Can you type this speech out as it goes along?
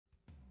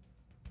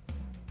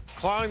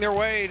clawing their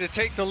way to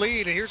take the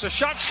lead. And here's a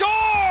shot.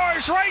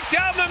 Scores right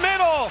down the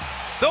middle.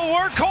 The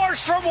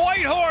workhorse from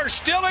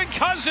Whitehorse, Dylan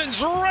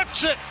Cousins,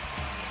 rips it.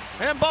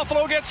 And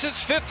Buffalo gets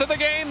its 5th of the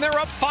game. They're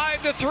up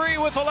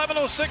 5-3 with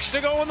 11:06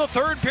 to go in the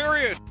third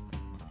period.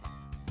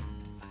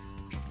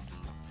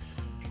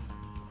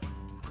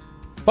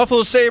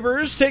 Buffalo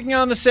Sabres taking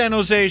on the San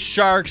Jose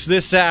Sharks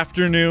this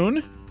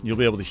afternoon. You'll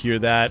be able to hear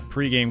that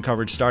pregame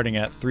coverage starting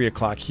at 3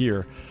 o'clock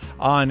here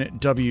on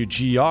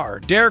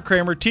WGR. Derek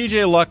Kramer,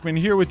 TJ Luckman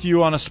here with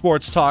you on a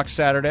Sports Talk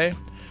Saturday.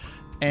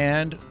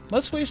 And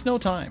let's waste no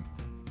time.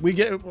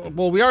 We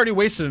already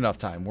wasted enough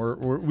time.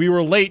 We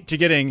were late to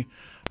getting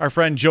our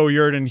friend Joe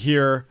Yerdon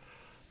here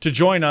to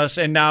join us,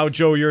 and now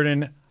Joe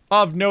Yerdon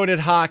of Noted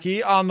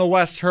Hockey on the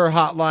West Her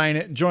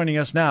Hotline joining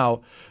us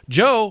now.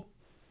 Joe,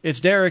 it's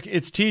Derek,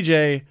 it's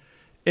TJ,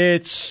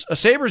 it's a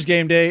Sabres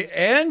game day,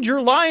 and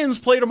your Lions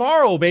play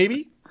tomorrow,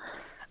 baby.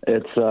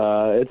 It's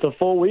a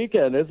full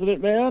weekend, isn't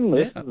it, man?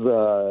 This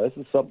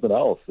is something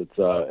else. It's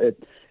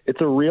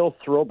a real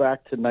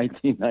throwback to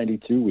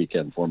 1992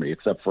 weekend for me,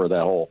 except for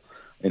that whole,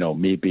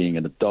 me being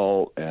an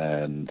adult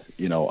and,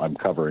 I'm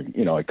covering,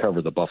 I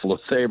cover the Buffalo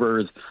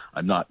Sabres.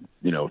 I'm not,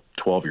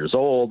 12 years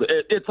old.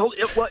 It's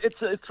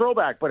a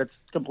throwback, but it's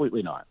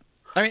completely not.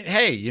 I mean,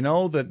 hey,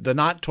 the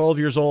not 12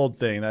 years old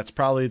thing, that's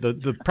probably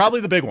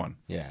the big one.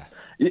 Yeah.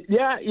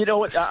 Yeah, you know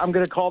what? I'm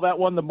going to call that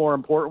one the more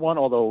important one,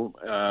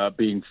 although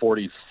being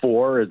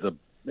 44 is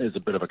a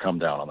bit of a come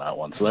down on that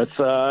one. So let's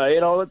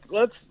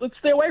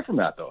stay away from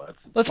that, though.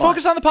 Let's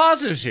focus on the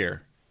positives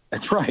here.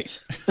 That's right.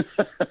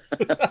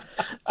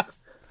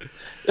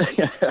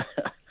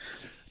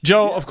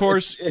 Joe, of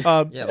course.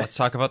 Let's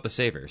talk about the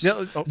Sabres.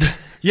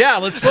 Yeah,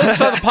 let's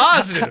focus on the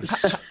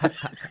positives.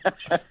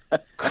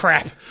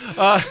 Crap.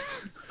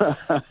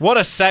 What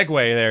a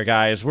segue there,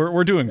 guys.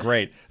 We're doing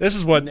great. This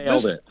is what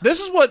nailed it. This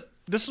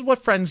is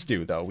what friends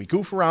do, though. We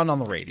goof around on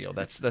the radio.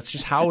 That's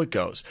just how it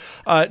goes.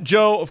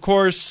 Joe, of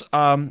course,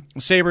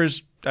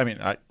 Sabres. I mean,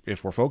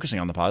 if we're focusing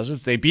on the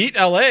positives, they beat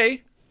LA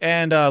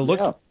and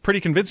looked pretty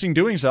convincing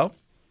doing so.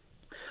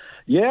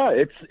 Yeah,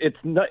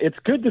 it's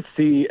good to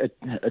see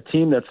a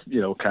team that's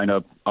kind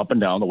of up and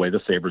down the way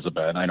the Sabres have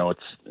been. I know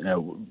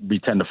we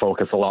tend to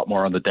focus a lot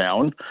more on the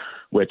down,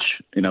 which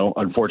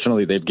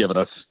unfortunately they've given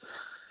us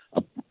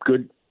a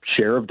good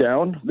share of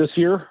down this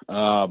year.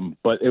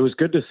 But it was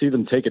good to see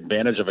them take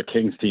advantage of a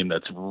Kings team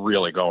that's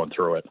really going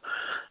through it.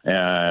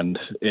 And,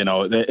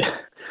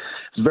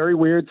 it's very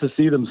weird to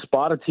see them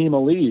spot a team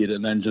a lead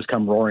and then just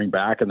come roaring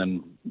back and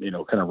then,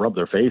 kind of rub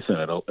their face in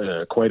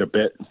it quite a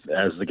bit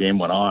as the game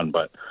went on.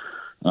 But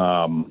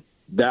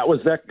that was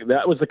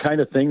the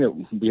kind of thing that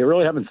we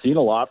really haven't seen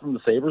a lot from the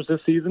Sabres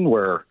this season,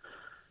 where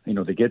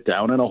they get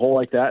down in a hole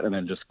like that and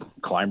then just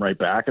climb right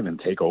back and then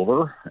take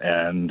over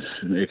and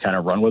they kind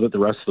of run with it the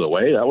rest of the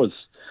way. That was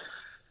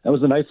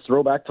a nice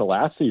throwback to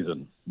last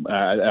season.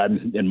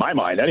 In my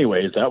mind,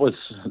 anyways, it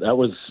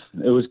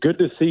was good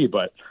to see,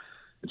 but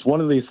it's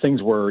one of these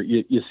things where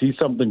you see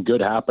something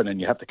good happen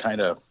and you have to kind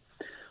of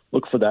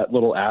look for that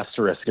little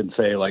asterisk and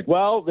say, like,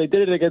 well, they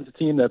did it against a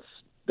team that's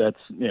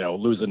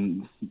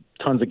losing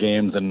tons of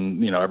games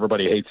and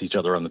everybody hates each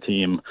other on the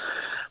team,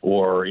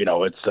 or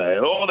it's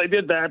they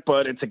did that,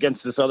 but it's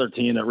against this other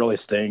team that really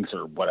stinks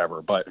or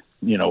whatever. But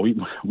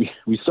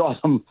we saw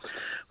them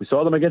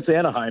against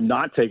Anaheim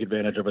not take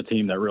advantage of a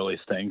team that really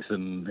stinks,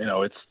 and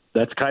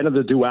that's kind of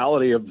the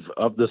duality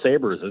of the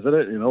Sabres, isn't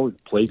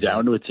it? Play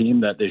down to a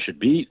team that they should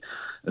beat,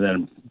 and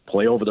then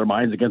play over their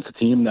minds against a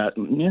team that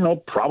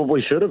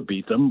probably should have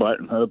beat them,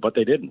 but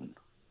they didn't.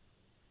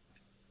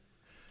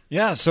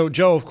 Yeah, so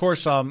Joe, of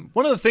course,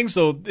 one of the things,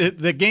 though,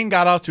 the game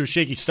got off to a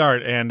shaky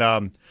start,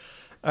 and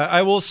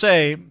I will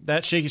say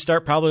that shaky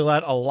start probably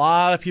let a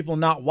lot of people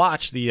not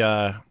watch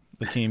the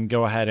team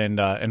go ahead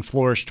and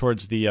flourish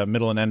towards the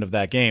middle and end of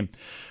that game.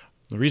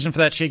 The reason for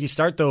that shaky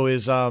start, though,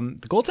 is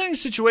the goaltending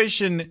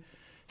situation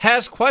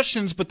has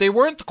questions, but they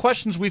weren't the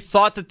questions we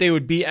thought that they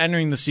would be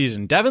entering the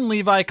season. Devin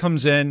Levi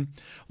comes in,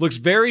 looks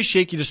very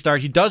shaky to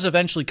start. He does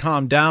eventually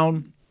calm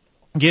down,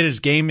 get his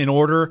game in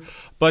order.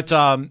 But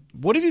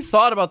what have you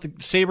thought about the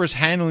Sabres'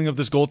 handling of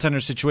this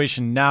goaltender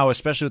situation now,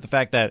 especially with the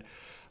fact that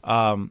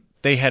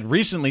they had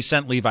recently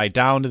sent Levi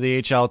down to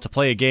the AHL to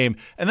play a game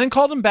and then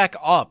called him back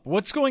up?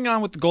 What's going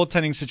on with the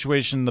goaltending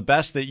situation, the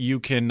best that you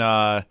can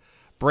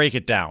break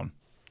it down?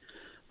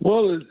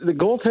 Well, the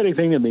goaltending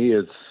thing to me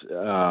is,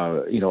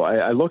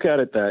 I look at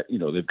it that,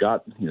 they've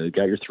got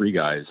your three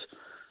guys.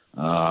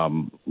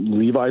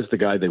 Levi's the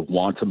guy they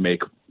want to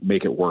make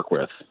it work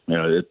with.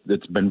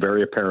 It's been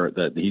very apparent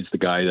that he's the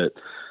guy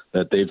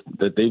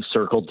that they've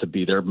circled to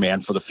be their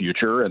man for the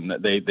future, and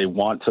that they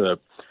want to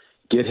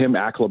get him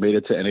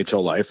acclimated to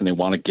NHL life, and they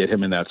want to get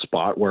him in that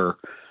spot where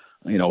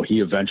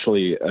he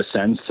eventually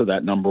ascends to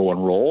that number one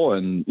role,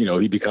 and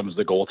he becomes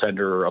the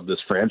goaltender of this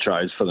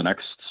franchise for the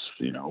next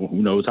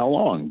who knows how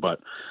long.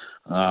 But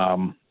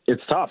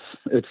it's tough.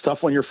 It's tough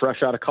when you're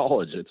fresh out of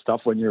college. It's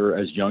tough when you're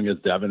as young as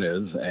Devin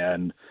is,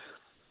 and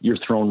you're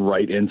thrown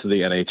right into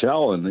the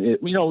NHL. And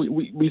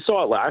we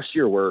saw it last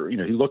year where he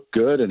looked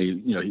good and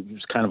he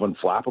was kind of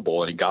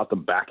unflappable and he got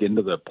them back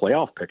into the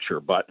playoff picture.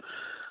 But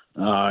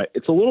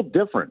it's a little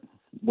different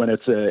when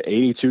it's a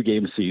 82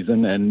 game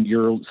season and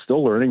you're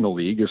still learning the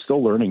league. You're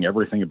still learning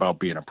everything about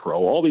being a pro,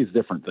 all these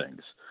different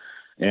things,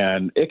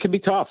 and it can be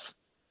tough.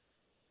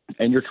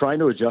 And you're trying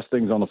to adjust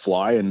things on the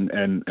fly and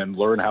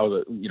learn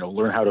how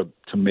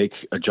to make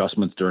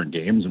adjustments during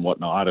games and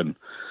whatnot. And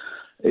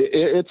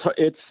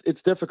it's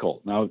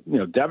difficult. Now,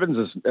 Devin's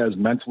as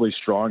mentally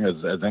strong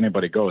as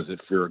anybody goes.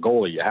 If you're a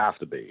goalie, you have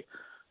to be.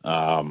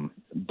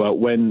 But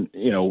when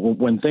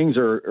things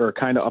are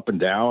kind of up and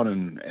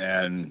down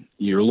and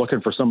you're looking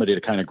for somebody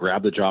to kind of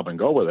grab the job and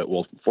go with it,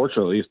 well,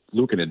 fortunately,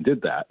 Luukkonen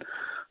did that.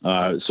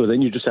 So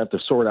then you just have to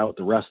sort out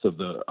the rest of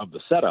the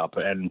setup.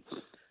 And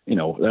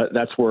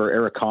that's where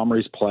Eric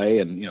Comrie's play,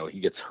 and he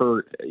gets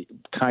hurt,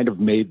 kind of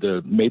made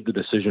the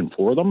decision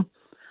for them,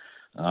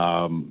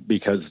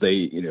 because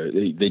they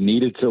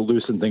needed to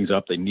loosen things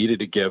up. They needed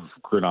to give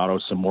Granato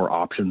some more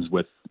options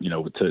with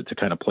to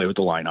kind of play with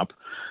the lineup.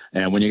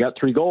 And when you got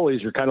three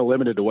goalies, you're kind of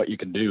limited to what you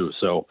can do.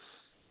 So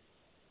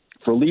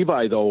for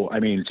Levi, though, I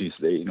mean, geez,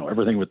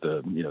 everything with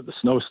the the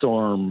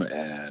snowstorm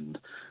and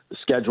the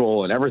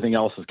schedule and everything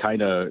else has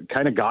kind of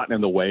gotten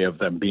in the way of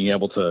them being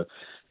able to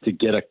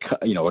get a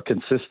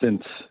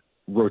consistent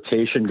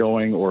rotation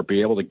going, or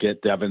be able to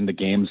get Devin the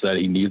games that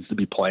he needs to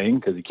be playing,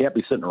 because he can't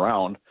be sitting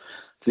around.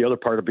 It's the other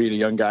part of being a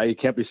young guy. You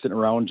can't be sitting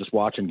around just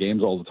watching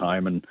games all the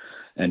time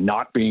and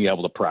not being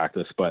able to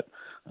practice. But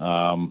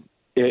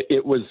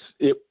it was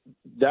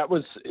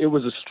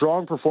a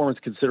strong performance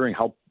considering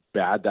how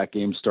bad that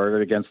game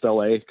started against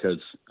LA, because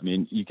I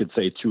mean, you could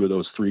say two of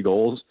those three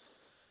goals,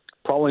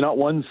 probably not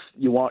ones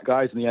you want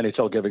guys in the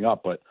NHL giving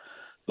up, but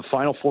the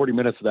final 40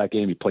 minutes of that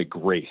game, he played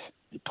great.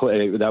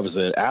 That was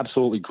an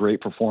absolutely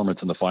great performance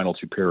in the final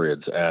two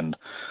periods. And,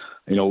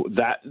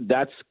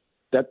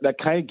 that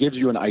kind of gives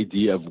you an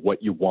idea of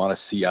what you want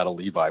to see out of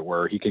Levi,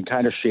 where he can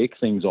kind of shake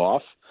things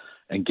off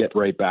and get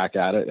right back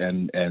at it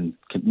and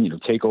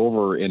take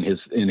over in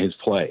his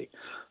play.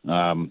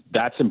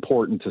 That's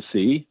important to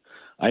see.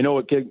 I know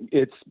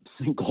it's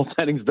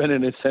goaltending's been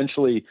an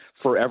essentially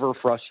forever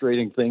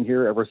frustrating thing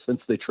here ever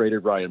since they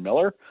traded Ryan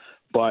Miller,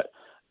 but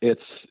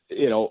it's,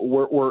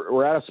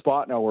 we're at a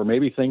spot now where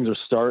maybe things are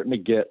starting to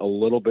get a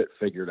little bit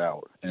figured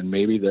out, and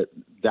maybe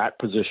that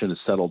position is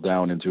settled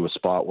down into a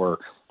spot where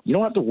you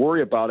don't have to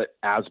worry about it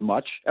as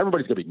much.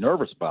 Everybody's going to be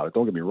nervous about it,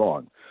 don't get me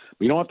wrong,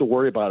 but you don't have to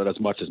worry about it as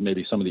much as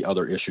maybe some of the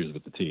other issues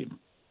with the team.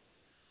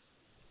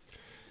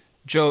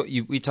 Joe,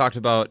 we talked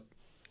about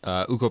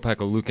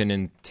Ukko-Pekka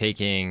Luukkonen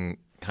taking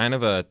kind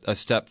of a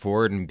step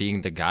forward and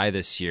being the guy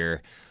this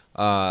year.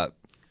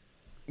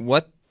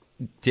 What's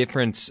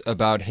different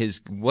about his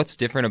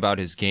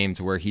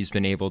games where he's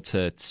been able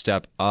to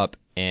step up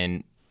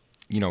and,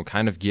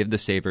 kind of give the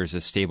Sabres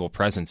a stable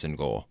presence in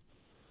goal?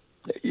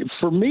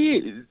 For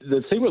me,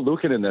 the thing with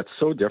Luukkonen that's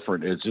so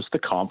different is just the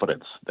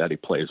confidence that he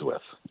plays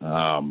with.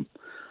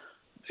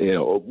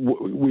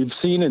 We've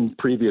seen in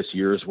previous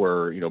years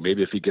where,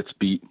 maybe if he gets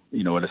beat,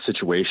 in a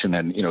situation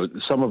and,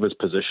 some of his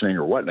positioning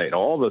or whatnot,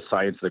 all the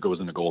science that goes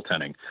into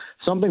goaltending,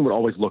 something would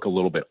always look a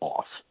little bit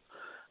off.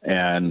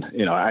 And,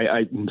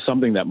 I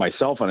something that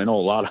myself, and I know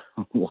a lot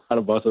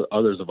of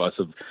others of us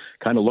have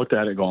kind of looked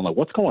at it going like,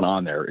 what's going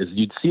on there, is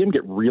you'd see him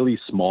get really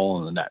small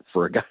in the net.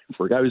 For a guy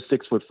who's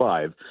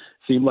 6'5",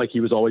 seemed like he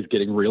was always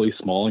getting really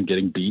small and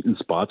getting beat in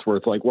spots where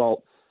it's like,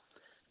 well,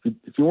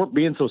 if you weren't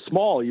being so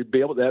small, you'd be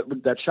able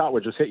that shot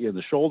would just hit you in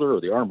the shoulder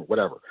or the arm or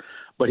whatever.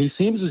 But he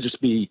seems to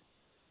just be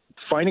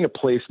finding a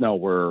place now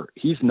where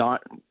he's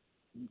not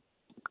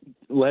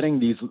letting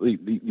these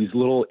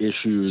little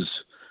issues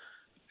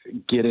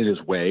get in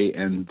his way,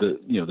 and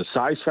the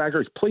size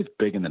factor. He plays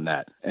big in the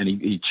net, and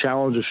he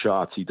challenges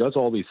shots. He does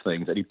all these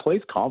things, and he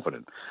plays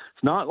confident.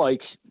 It's not like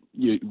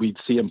we'd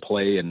see him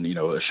play, and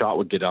a shot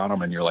would get on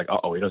him, and you're like,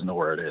 oh, he doesn't know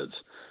where it is,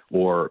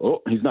 or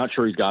he's not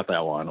sure he's got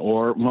that one,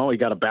 or he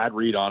got a bad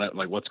read on it.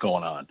 Like, what's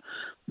going on?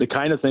 The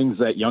kind of things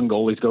that young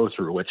goalies go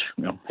through, which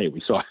hey,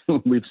 we saw.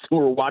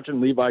 We're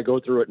watching Levi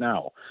go through it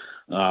now.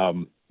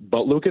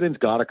 But Luukkonen's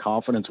got a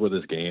confidence with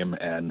his game,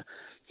 and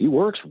he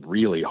works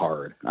really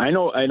hard. I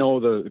know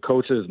the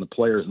coaches and the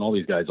players and all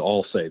these guys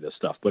all say this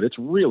stuff, but it's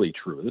really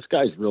true. This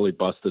guy's really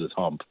busted his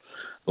hump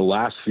the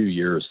last few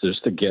years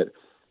just to get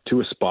to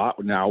a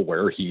spot now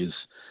where he's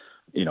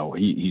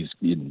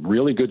in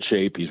really good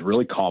shape. He's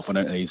really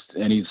confident,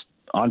 and he's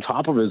on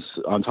top of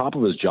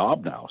his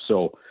job now.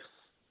 So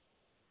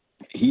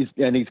he's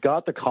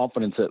got the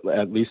confidence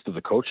at least of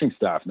the coaching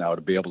staff now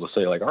to be able to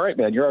say, like, all right,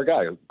 man, you're our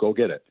guy, go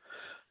get it.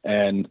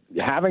 And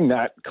having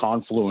that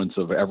confluence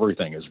of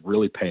everything is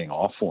really paying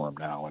off for him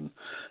now. And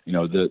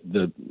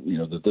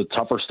the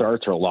tougher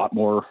starts are a lot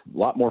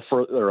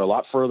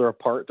further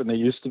apart than they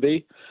used to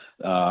be.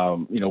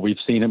 We've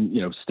seen him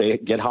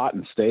get hot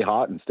and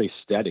stay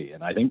steady.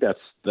 And I think that's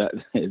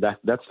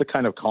the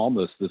kind of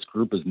calmness this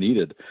group has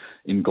needed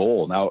in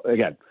goal. Now,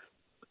 again,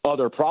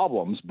 other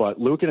problems, but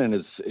Luukkonen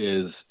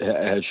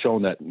has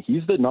shown that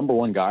he's the number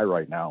one guy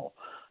right now.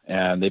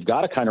 and they've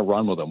got to kind of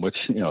run with him, which,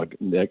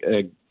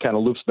 it kind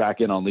of loops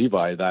back in on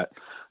Levi that,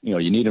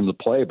 you need him to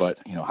play, but,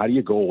 how do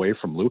you go away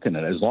from Lukin?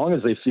 And as long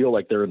as they feel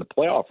like they're in the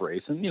playoff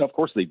race, and, of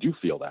course they do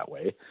feel that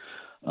way.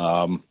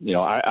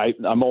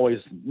 I'm always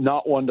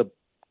not one to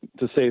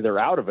say they're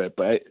out of it,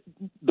 but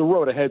the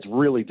road ahead's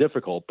really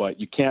difficult, but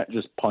you can't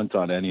just punt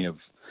on any of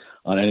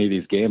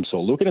these games. So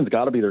Lukinen's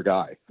got to be their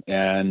guy.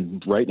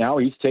 And right now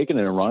he's taking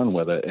it and running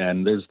with it.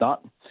 And there's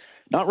not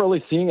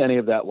really seeing any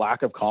of that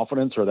lack of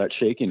confidence or that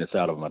shakiness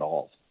out of him at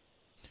all.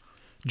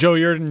 Joe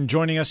Yerdon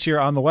joining us here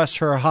on the West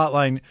Her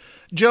Hotline.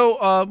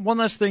 Joe, one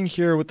last thing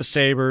here with the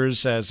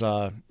Sabres, as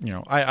I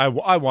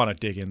want to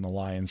dig in the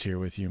Lions here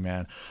with you,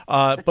 man.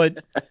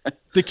 But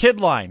the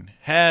kid line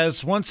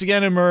has once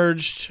again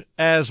emerged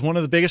as one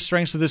of the biggest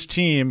strengths of this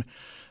team,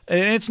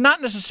 and it's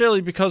not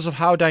necessarily because of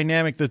how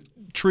dynamic the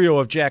trio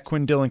of Jack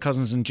Quinn, Dylan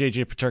Cousins, and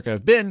JJ Peterka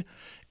have been.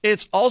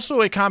 It's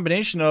also a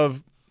combination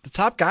of the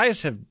top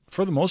guys have,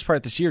 for the most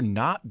part this year,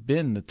 not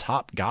been the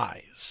top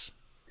guys.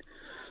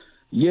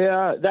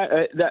 Yeah,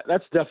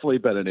 that's definitely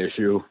been an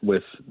issue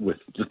with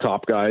the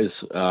top guys,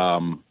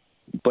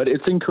 but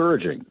it's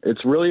encouraging.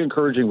 It's really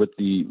encouraging with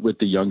the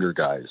younger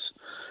guys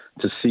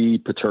to see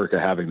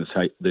Peterka having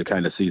the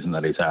kind of season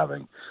that he's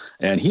having,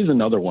 and he's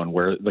another one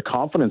where the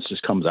confidence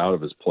just comes out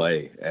of his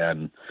play,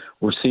 and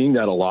we're seeing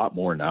that a lot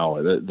more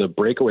now. The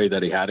breakaway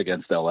that he had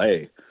against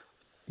LA.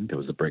 It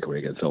was the breakaway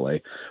against LA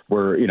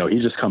where,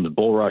 he just comes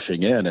bull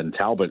rushing in, and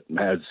Talbot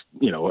is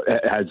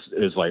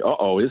like,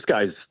 this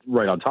guy's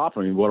right on top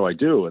of me. What do I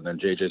do? And then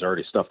JJ's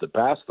already stuffed it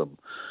past him.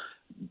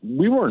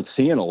 We weren't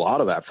seeing a lot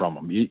of that from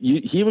him.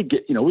 He would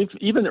get,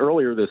 even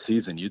earlier this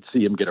season, you'd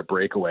see him get a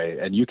breakaway,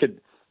 and you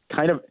could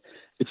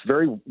it's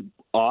very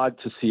odd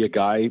to see a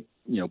guy,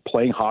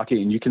 playing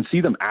hockey, and you can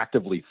see them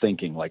actively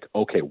thinking like,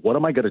 okay, what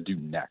am I going to do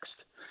next?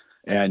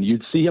 And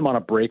you'd see him on a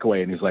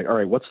breakaway, and he's like, all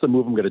right, what's the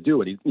move I'm going to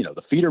do? And he's,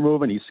 the feet are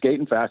moving, he's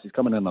skating fast, he's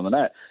coming in on the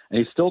net, and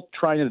he's still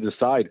trying to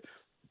decide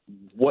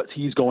what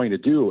he's going to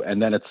do.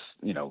 And then it's,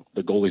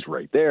 the goalie's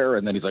right there,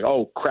 and then he's like,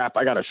 oh crap,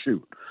 I got to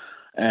shoot.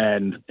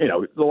 And,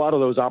 a lot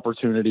of those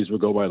opportunities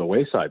would go by the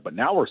wayside. But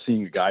now we're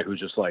seeing a guy who's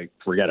just like,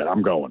 forget it,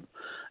 I'm going.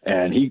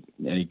 And he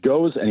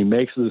goes and he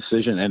makes the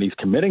decision, and he's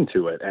committing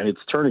to it, and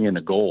it's turning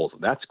into goals.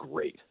 That's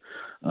great.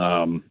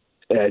 And,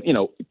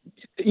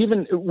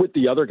 even with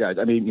the other guys,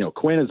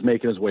 Quinn is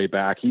making his way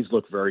back. He's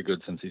looked very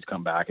good since he's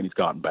come back, and he's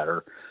gotten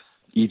better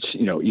each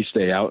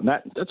day out. And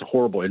that's a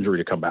horrible injury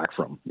to come back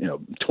from.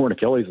 Torn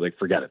Achilles, like,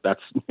 forget it.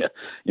 That's,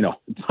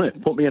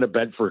 put me in a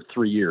bed for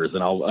 3 years,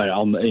 and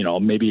I'll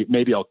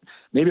maybe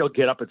I'll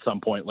get up at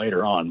some point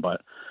later on.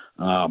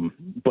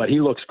 But he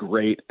looks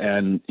great,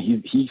 and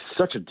he's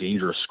such a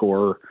dangerous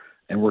scorer,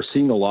 and we're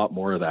seeing a lot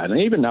more of that.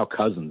 And even now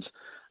Cousins.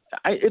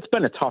 It's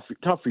been a tough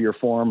year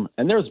for him,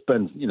 and there's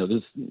been,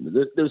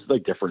 there's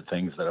like different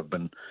things that have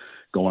been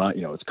going on.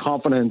 It's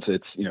confidence,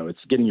 it's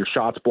getting your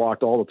shots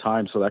blocked all the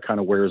time, so that kind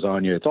of wears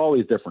on you. It's all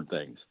these different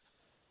things.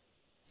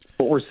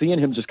 But we're seeing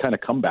him just kind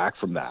of come back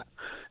from that,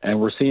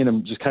 and we're seeing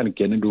him just kind of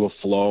get into a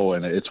flow,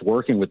 and it's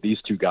working with these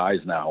two guys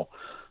now,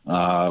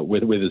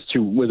 with his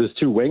two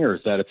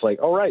wingers. That it's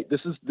like, all right,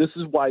 this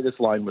is why this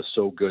line was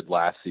so good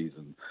last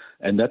season.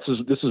 And this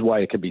is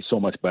why it can be so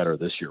much better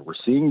this year. We're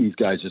seeing these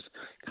guys just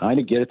kind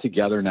of get it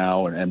together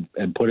now and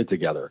put it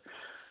together.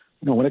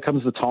 When it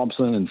comes to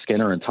Thompson and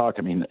Skinner and Tuck,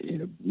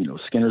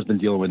 Skinner's been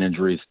dealing with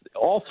injuries.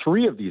 All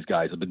three of these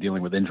guys have been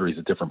dealing with injuries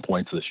at different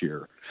points this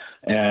year,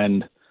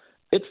 and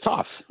it's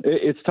tough.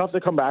 It's tough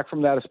to come back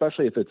from that,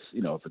 especially if it's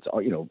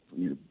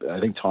I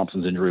think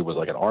Thompson's injury was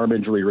like an arm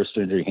injury, wrist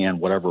injury, hand,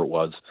 whatever it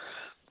was.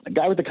 A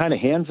guy with the kind of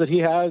hands that he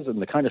has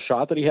and the kind of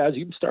shot that he has,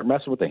 you can start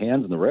messing with the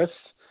hands and the wrists.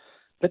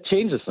 That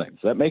changes things.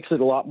 That makes it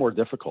a lot more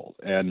difficult.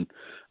 And,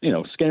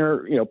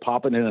 Skinner,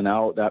 popping in and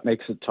out, that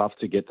makes it tough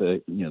to get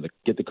the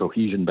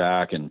cohesion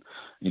back. And,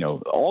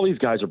 all these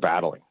guys are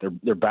battling.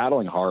 They're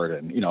battling hard.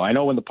 And, I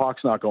know when the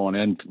puck's not going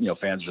in,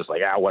 fans are just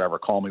like, whatever,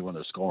 call me when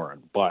they're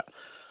scoring. But,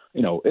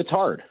 it's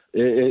hard.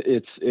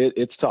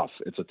 It's tough.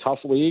 It's a tough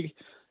league,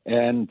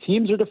 and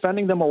teams are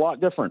defending them a lot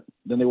different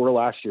than they were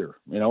last year.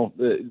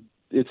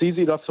 It's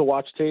easy enough to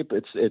watch tape.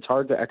 It's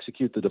hard to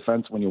execute the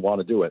defense when you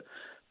want to do it.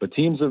 But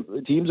teams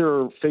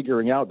are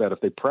figuring out that if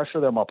they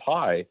pressure them up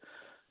high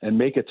and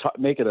make it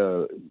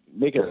a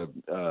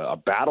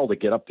battle to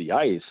get up the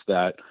ice,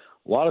 that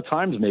a lot of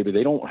times maybe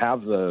they don't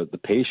have the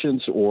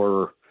patience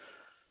or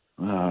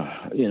they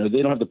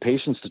don't have the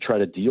patience to try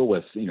to deal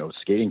with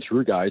skating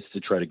through guys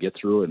to try to get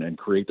through and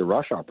create the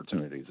rush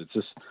opportunities. It's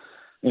just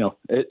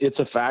it's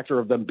a factor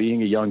of them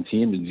being a young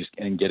team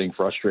and getting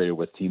frustrated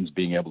with teams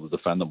being able to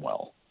defend them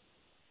well.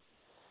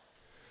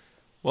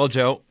 Well,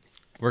 Joe,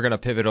 we're going to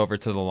pivot over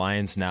to the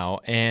Lions now.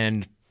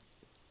 And,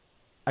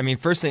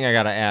 first thing I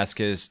got to ask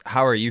is,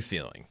 how are you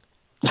feeling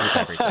with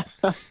everything?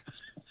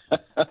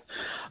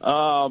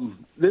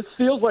 This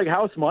feels like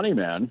house money,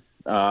 man.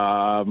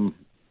 I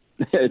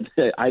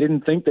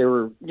didn't think they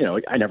were,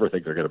 I never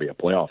think they're going to be a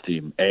playoff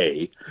team,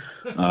 I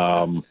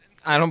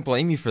don't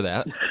blame you for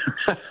that.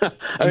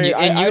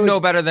 You know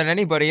better than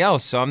anybody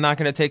else, so I'm not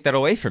going to take that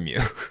away from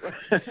you.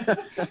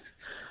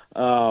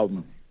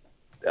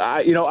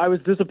 I was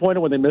disappointed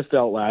when they missed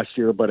out last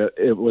year, but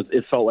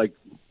it felt like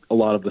a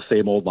lot of the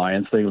same old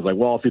Lions thing. It was like,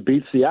 well, if you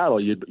beat Seattle,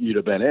 you'd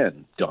have been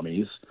in,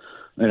 dummies,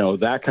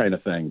 that kind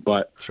of thing.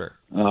 But Sure.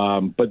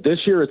 But this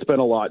year it's been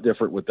a lot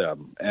different with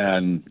them,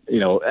 and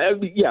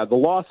the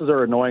losses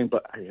are annoying,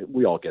 but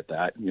we all get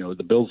that.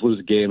 The Bills lose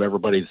a game,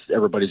 everybody's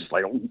just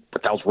like, oh,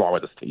 what the hell's wrong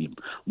with this team?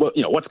 Well,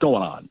 what's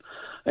going on?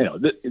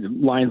 The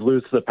Lions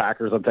lose to the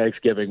Packers on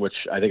Thanksgiving, which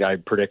I think I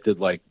predicted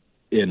like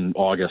in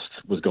August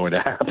was going to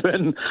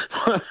happen.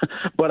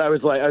 But I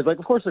was like,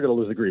 of course they're going to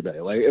lose to Green Bay.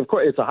 Like, of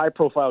course, it's a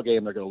high-profile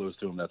game. They're going to lose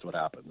to them. That's what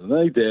happens. And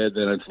they did.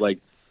 And it's like,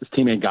 this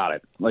team ain't got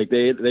it. Like,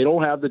 they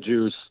don't have the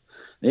juice.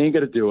 They ain't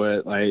going to do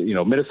it. Like,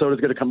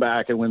 Minnesota's going to come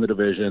back and win the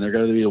division. They're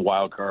going to be a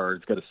wild card.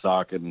 It's going to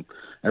suck, and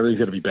everything's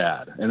going to be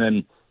bad. And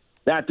then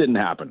that didn't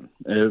happen.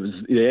 They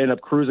ended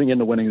up cruising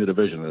into winning the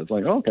division. And it's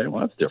like, okay,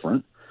 well, that's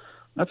different.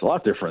 That's a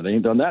lot different. They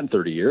ain't done that in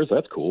 30 years.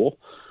 That's cool.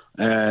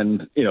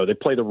 And, they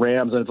play the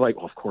Rams, and it's like,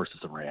 of course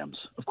it's the Rams.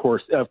 Of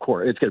course. It's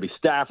going to be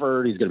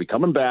Stafford. He's going to be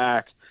coming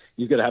back.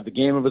 He's going to have the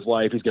game of his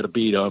life. He's going to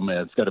beat them,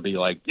 and it's going to be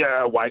like,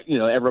 yeah, why?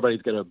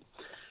 Everybody's going to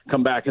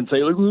come back and say,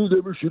 like, we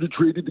never should have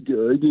traded the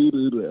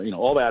guy,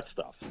 all that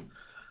stuff.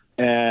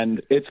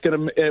 And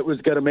it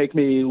was going to make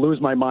me lose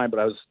my mind, but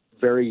I was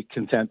very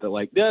content that,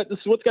 like, yeah, this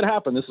is what's going to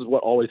happen. This is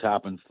what always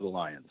happens to the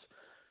Lions.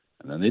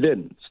 And then they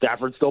didn't.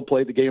 Stafford still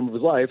played the game of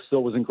his life,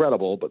 still was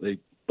incredible, but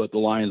the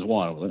Lions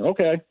won. I was like,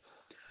 okay.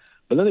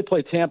 But then they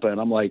play Tampa, and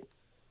I'm like,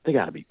 they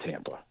got to beat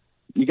Tampa.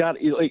 You can't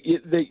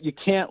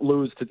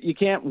lose you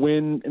can't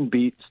win and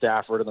beat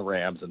Stafford and the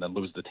Rams and then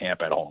lose to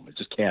Tampa at home. It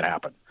just can't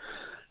happen.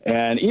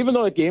 And even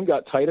though the game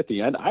got tight at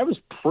the end, I was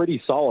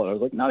pretty solid. I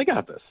was like, no, they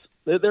got this.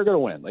 They're going to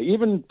win. Like,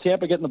 even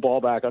Tampa getting the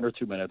ball back under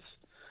 2 minutes,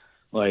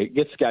 like,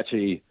 gets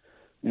sketchy.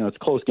 It's a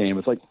close game.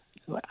 It's like,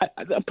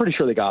 I'm pretty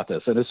sure they got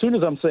this. And as soon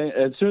as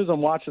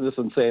I'm watching this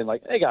and saying,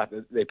 like, they got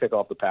this, they pick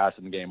off the pass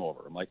and the game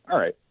over. I'm like, all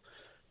right,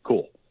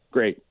 cool,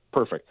 great,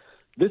 perfect.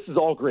 This is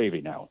all gravy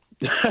now.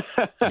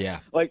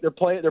 Yeah. Like, they're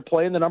playing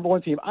the number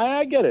one team.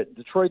 I get it.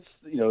 Detroit's,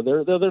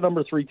 they're the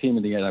number 3 team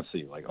in the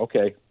NFC. Like,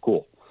 okay,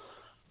 cool.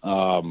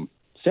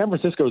 San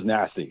Francisco's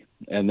nasty,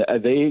 and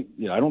they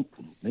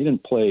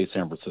didn't play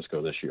San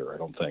Francisco this year, I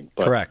don't think.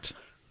 But, correct.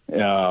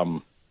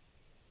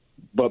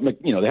 But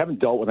they haven't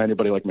dealt with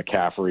anybody like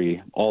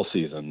McCaffrey all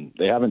season.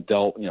 They haven't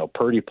dealt.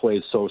 Purdy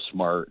plays so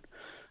smart,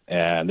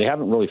 and they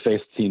haven't really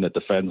faced a team that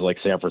defends like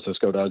San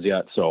Francisco does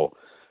yet. So,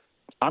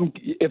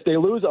 if they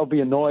lose, I'll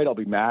be annoyed. I'll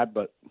be mad,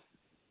 but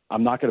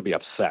I'm not going to be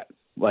upset.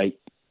 Like,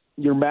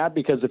 you're mad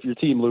because if your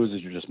team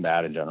loses, you're just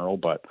mad in general.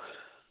 But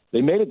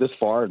they made it this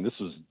far, and this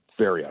was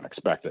very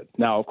unexpected.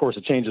 Now, of course,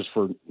 it changes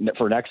for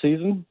next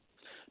season,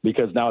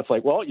 because now it's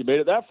like, well, you made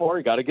it that far,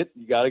 you got to get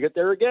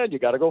there again, you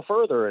got to go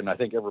further, and I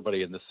think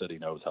everybody in this city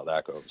knows how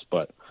that goes.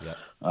 But,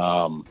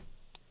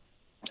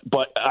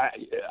 but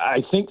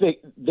I think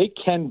they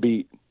can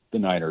beat the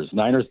Niners.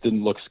 Niners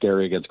didn't look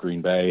scary against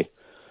Green Bay.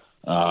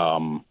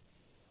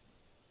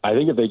 I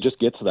think if they just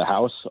get to the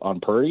house on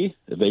Purdy,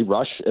 if they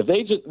rush,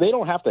 they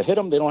don't have to hit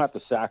him, they don't have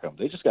to sack him.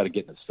 They just got to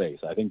get in his face.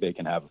 I think they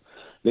can have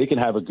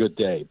a good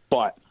day.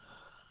 But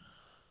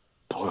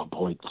boy, oh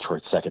boy,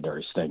 Detroit's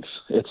secondary stinks.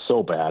 It's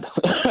so bad.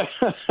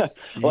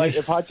 Like,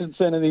 if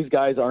Hutchinson and these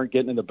guys aren't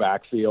getting in the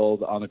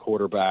backfield on the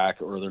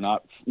quarterback, or they're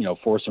not,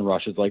 forcing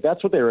rushes, like,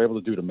 that's what they were able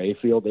to do to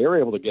Mayfield. They were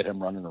able to get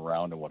him running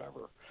around and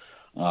whatever.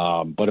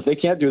 But if they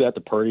can't do that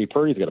to Purdy's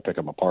going to pick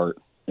him apart.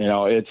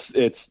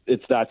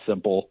 It's that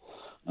simple.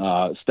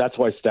 That's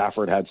why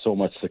Stafford had so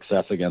much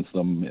success against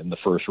them in the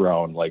first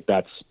round. Like,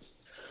 that's,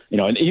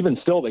 and even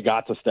still, they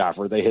got to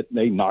Stafford.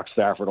 They knocked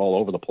Stafford all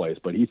over the place.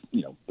 But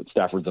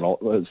Stafford's a Hall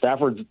of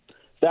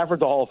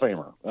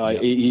Famer.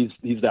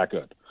 He's that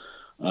good.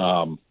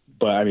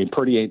 But I mean,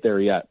 Purdy ain't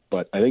there yet.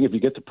 But I think if you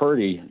get to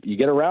Purdy, you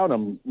get around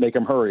him, make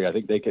him hurry. I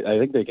think they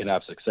can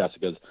have success,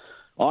 because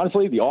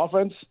honestly, the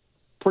offense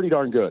pretty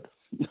darn good.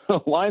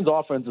 Lions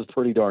offense is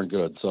pretty darn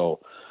good. So.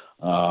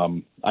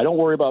 I don't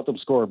worry about them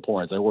scoring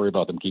points. I worry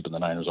about them keeping the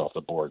Niners off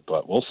the board,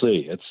 but we'll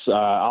see.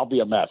 I'll be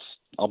a mess.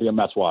 I'll be a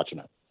mess watching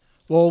it.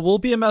 Well, we'll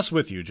be a mess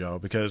with you, Joe,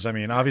 because, I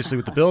mean, obviously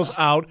with the Bills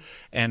out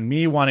and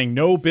me wanting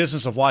no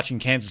business of watching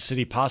Kansas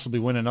City possibly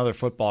win another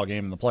football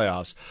game in the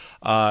playoffs,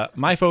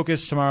 my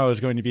focus tomorrow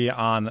is going to be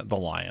on the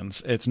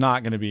Lions. It's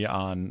not going to be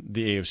on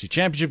the AFC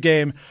Championship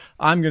game.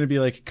 I'm going to be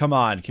like, come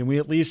on, can we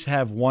at least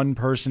have one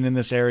person in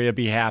this area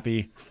be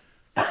happy?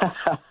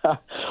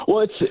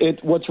 Well,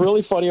 what's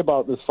really funny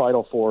about this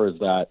Final Four is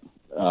that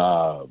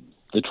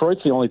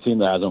Detroit's the only team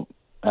that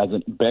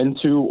hasn't been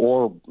to,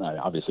 or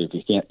obviously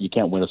if you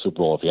can't win a Super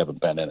Bowl if you haven't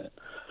been in it,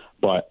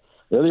 but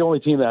they're the only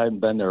team that hadn't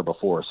been there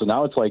before. So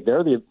now it's like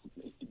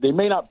they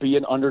may not be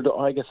an underdog.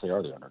 I guess they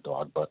are the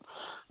underdog, but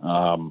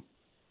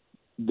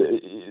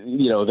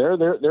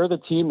they're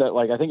the team that,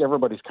 like, I think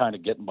everybody's kind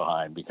of getting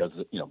behind, because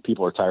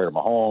people are tired of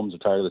Mahomes, they're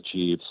tired of the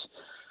Chiefs.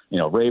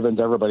 Ravens,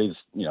 everybody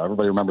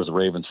remembers the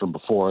Ravens from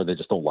before. They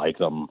just don't like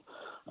them.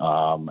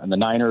 And the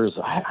Niners,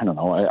 I don't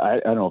know. I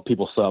don't know if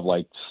people still have,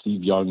 like,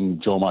 Steve Young,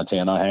 Joe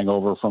Montana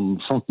hangover from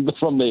the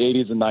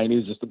 80s and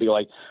 90s, just to be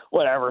like,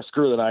 whatever,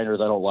 screw the Niners,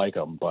 I don't like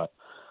them. But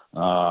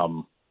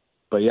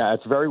But yeah,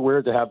 it's very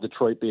weird to have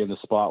Detroit be in the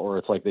spot where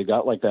it's like they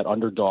got like that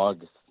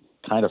underdog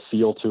kind of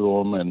feel to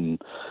them,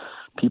 and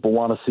people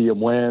want to see them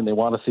win. They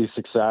want to see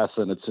success,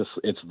 and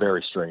it's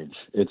very strange.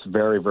 It's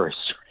very, very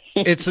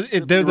strange.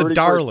 They're the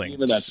darlings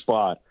in that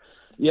spot.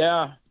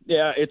 Yeah,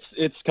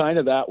 it's kind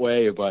of that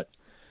way, but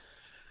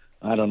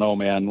I don't know,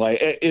 man. Like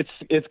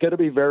it's going to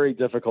be very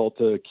difficult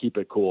to keep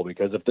it cool,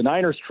 because if the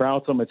Niners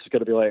trounce them, it's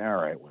going to be like, all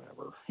right,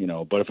 whatever,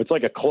 But if it's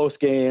like a close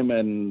game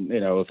and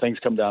things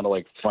come down to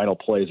like final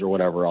plays or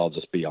whatever, I'll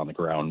just be on the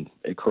ground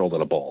curled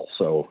in a ball.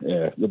 So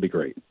yeah, it'll be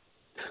great.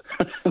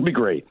 It'll be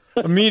great.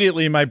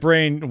 Immediately, my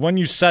brain, when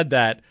you said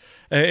that,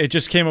 it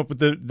just came up with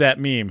that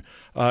meme: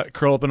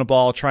 curl up in a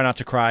ball, try not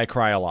to cry,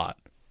 cry a lot.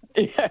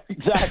 Yeah,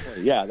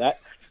 exactly. Yeah,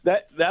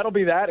 that'll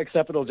be that,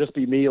 except it'll just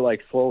be me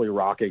like slowly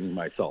rocking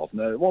myself.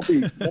 No, it won't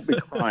be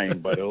crying,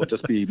 but it'll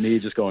just be me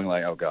just going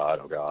like, oh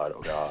God,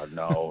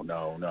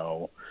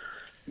 no.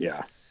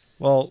 Yeah.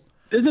 Well,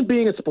 isn't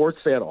being a sports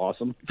fan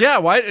awesome? Yeah.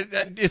 Why?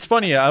 It's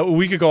funny. A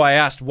week ago, I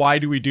asked why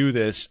do we do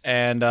this,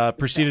 and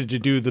proceeded to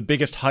do the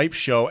biggest hype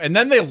show, and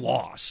then they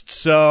lost.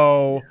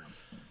 So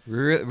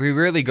we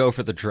really go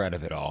for the dread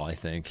of it all, I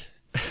think.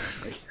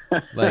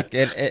 Like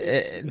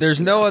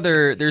there's no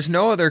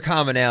other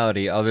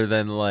commonality other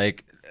than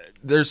like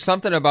there's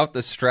something about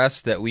the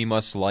stress that we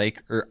must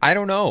like, or I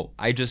don't know.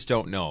 I just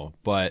don't know,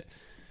 but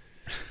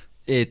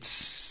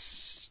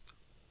it's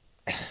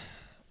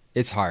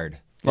hard.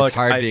 Look, it's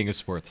hard being a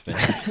sports fan.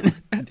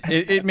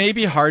 It may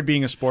be hard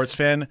being a sports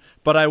fan,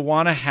 but I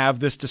want to have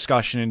this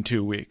discussion in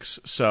 2 weeks.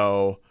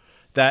 So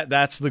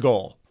that's the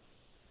goal.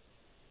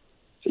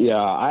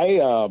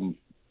 Yeah,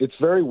 it's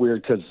very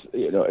weird because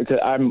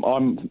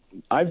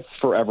I've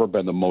forever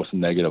been the most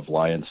negative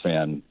Lions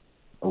fan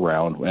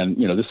around, and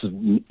this is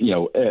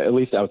at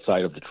least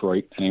outside of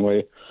Detroit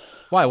anyway.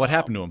 Why? What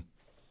happened to him?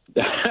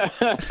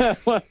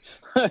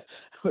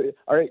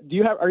 All right,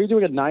 are you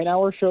doing a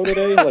 9-hour show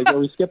today? Like, are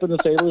we skipping the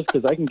Sabres?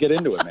 Because I can get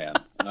into it, man.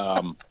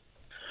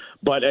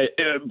 But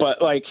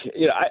like,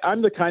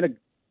 I'm the kind of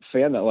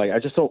fan that like I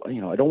just don't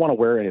I don't want to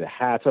wear any of the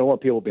hats. I don't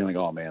want people being like,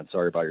 oh man,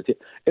 sorry about your team.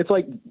 It's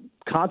like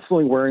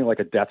constantly wearing like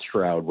a death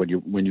shroud when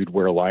you'd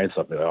wear a Lions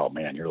stuff. Oh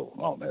man,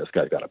 this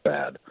guy's got it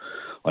bad.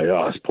 Like,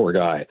 oh, this poor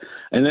guy.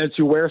 And then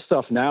you wear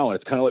stuff now,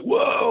 and it's kind of like,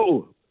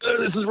 whoa,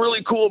 this is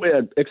really cool,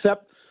 man.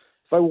 Except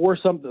if I wore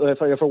something,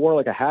 if I wore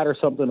like a hat or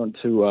something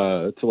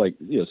to like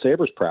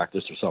Sabres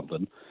practice or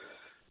something,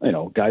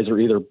 guys are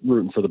either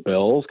rooting for the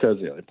Bills because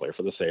they play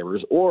for the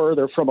Sabres, or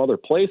they're from other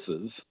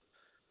places.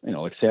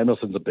 Like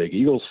Samuelson's a big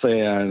Eagles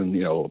fan.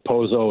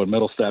 Pozo and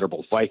Middlestat are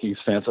both Vikings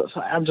fans. So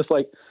I'm just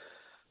like,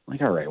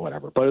 all right,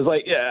 whatever. But it's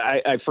like, yeah,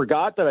 I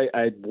forgot that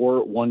I wore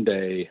it one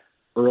day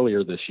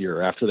earlier this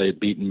year after they had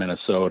beaten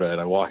Minnesota,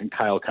 and I walked, and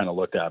Kyle kind of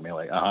looked at me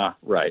like,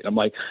 right. I'm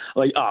like,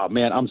 oh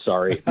man, I'm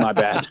sorry, my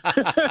bad.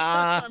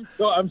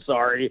 I'm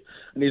sorry.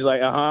 And he's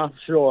like,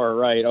 sure,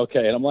 right,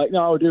 okay. And I'm like,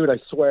 no, dude, I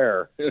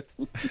swear.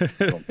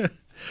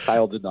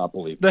 Kyle did not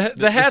believe me.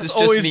 The hat's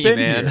always been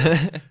here.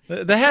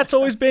 The hat's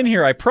always been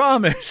here, I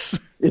promise.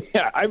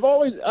 Yeah, I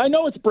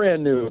know it's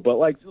brand new, but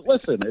like,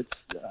 listen,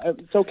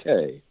 it's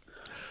okay.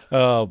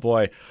 Oh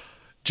boy.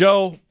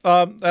 Joe,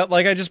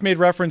 like I just made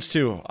reference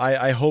to,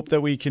 I hope that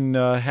we can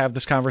have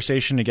this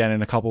conversation again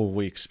in a couple of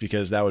weeks,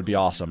 because that would be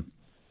awesome.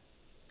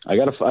 I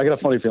got a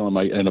funny feeling it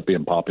might end up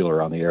being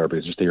popular on the air,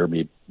 because just to hear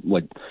me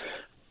like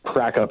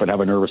crack up and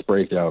have a nervous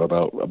breakdown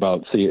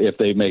about see if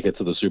they make it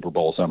to the Super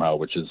Bowl somehow,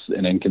 which is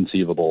an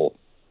inconceivable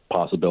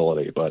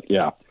possibility. But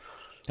yeah,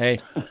 hey,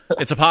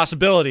 it's a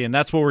possibility, and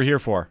that's what we're here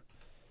for.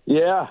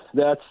 Yeah,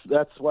 that's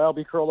why I'll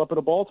be curled up in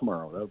a ball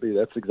tomorrow.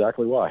 That's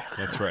exactly why.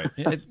 That's right.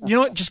 You know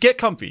what? Just get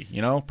comfy.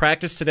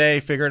 Practice today.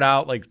 Figure it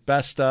out. Like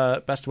best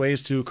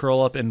ways to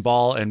curl up in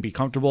ball and be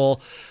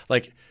comfortable.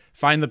 Like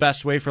find the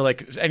best way for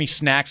like any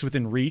snacks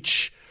within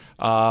reach.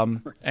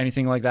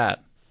 Anything like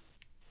that.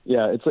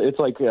 Yeah, it's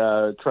like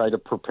try to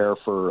prepare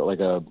for like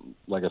a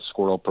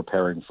squirrel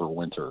preparing for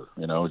winter.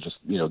 Just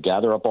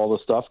gather up all the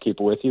stuff,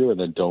 keep it with you, and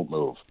then don't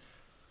move.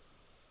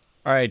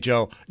 All right,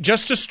 Joe,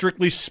 just to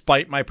strictly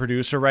spite my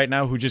producer right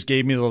now, who just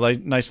gave me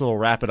the nice little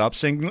wrap it up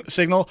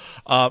signal,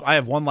 I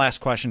have one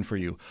last question for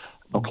you.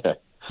 Okay.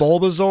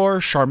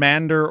 Bulbasaur,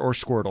 Charmander, or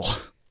Squirtle?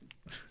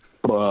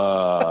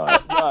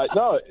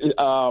 No.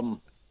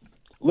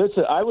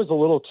 Listen, I was a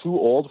little too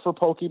old for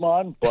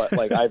Pokemon, but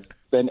like I've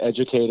been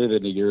educated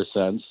in the years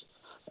since.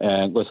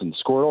 And listen,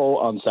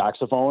 Squirtle on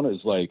saxophone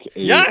is like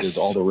is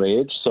all the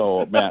rage.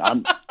 So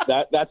man,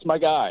 that's my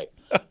guy.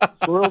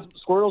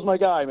 Squirtle's my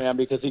guy, man,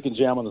 because he can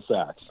jam on the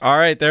sax. All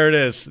right, there it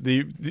is.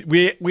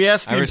 We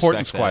ask the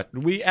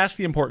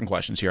important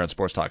questions here on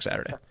Sports Talk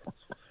Saturday.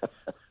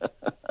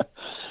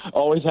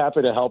 Always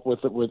happy to help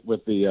with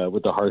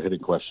the hard hitting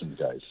questions,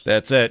 guys.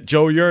 That's it.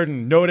 Joe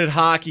Yerdon, noted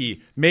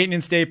hockey,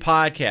 Maintenance Day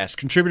podcast,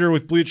 contributor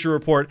with Bleacher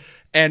Report,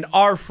 and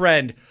our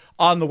friend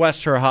on the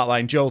West Her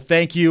Hotline. Joe,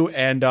 thank you,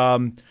 and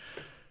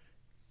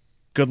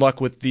good luck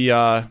with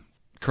the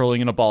curling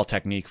in a ball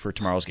technique for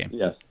tomorrow's game.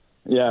 Yes.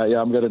 Yeah,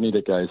 I'm going to need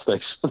it, guys.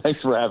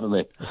 Thanks for having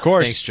me. Of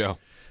course. Thanks, Joe.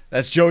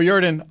 That's Joe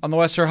Yerdon on the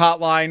West Her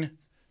Hotline.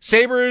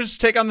 Sabres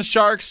take on the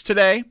Sharks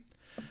today,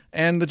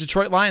 and the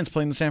Detroit Lions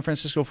playing the San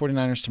Francisco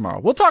 49ers tomorrow.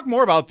 We'll talk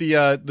more about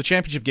the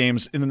championship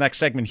games in the next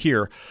segment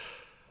here.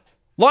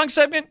 Long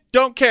segment,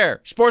 don't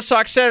care. Sports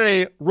Talk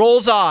Saturday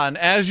rolls on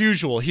as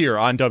usual here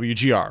on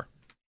WGR.